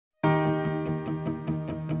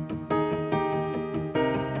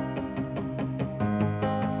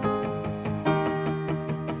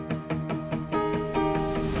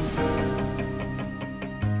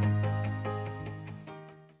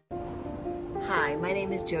Hi, my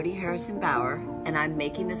name is Jodi Harrison-Bauer, and I'm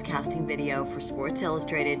making this casting video for Sports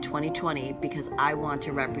Illustrated 2020 because I want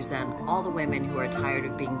to represent all the women who are tired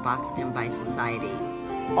of being boxed in by society.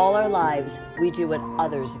 All our lives, we do what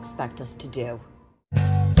others expect us to do.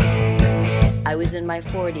 I was in my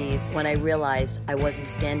 40s when I realized I wasn't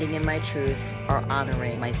standing in my truth or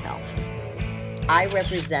honoring myself. I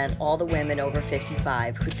represent all the women over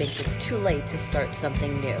 55 who think it's too late to start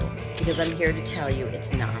something new, because I'm here to tell you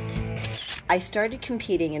it's not. I started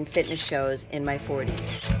competing in fitness shows in my 40s.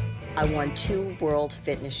 I won 2 world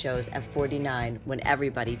fitness shows at 49 when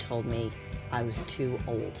everybody told me I was too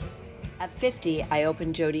old. At 50, I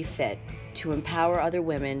opened Jodi Fit to empower other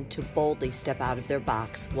women to boldly step out of their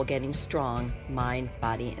box while getting strong, mind,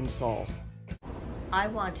 body, and soul. I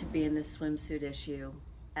want to be in this swimsuit issue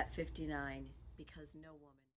at 59 because no woman